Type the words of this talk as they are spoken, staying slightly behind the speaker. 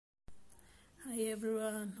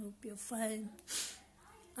everyone. Hope you're fine.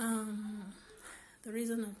 The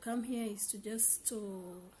reason I've come here is to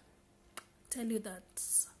tell you that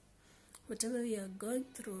whatever you are going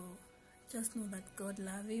through, just know that God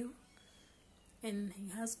loves you and He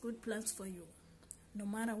has good plans for you. No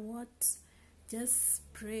matter what, just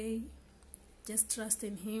pray, just trust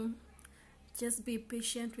in Him, just be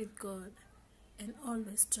patient with God and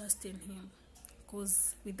always trust in Him,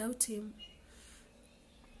 because without Him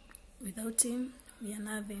we are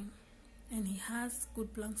nothing, and He has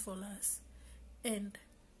good plans for us, and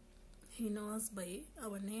He knows by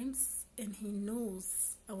our names, and He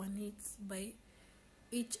knows our needs by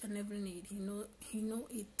each and every need. He know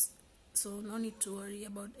it, so no need to worry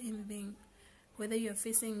about anything. Whether you are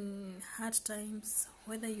facing hard times,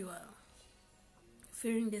 whether you are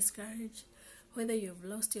feeling discouraged, whether you have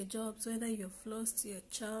lost your jobs, whether you have lost your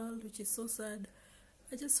child, which is so sad,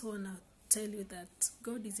 I just want to tell you that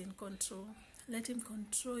God is in control. Let Him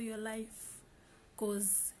control your life,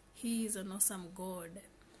 because He is an awesome God.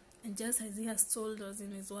 And just as He has told us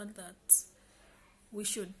in His word that we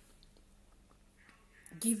should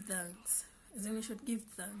give thanks, as in we should give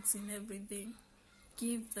thanks in everything.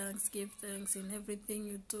 Give thanks in everything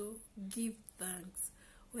you do. Give thanks,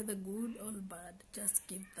 whether good or bad, just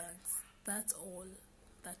give thanks. That's all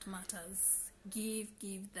that matters. Give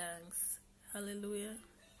thanks. Hallelujah.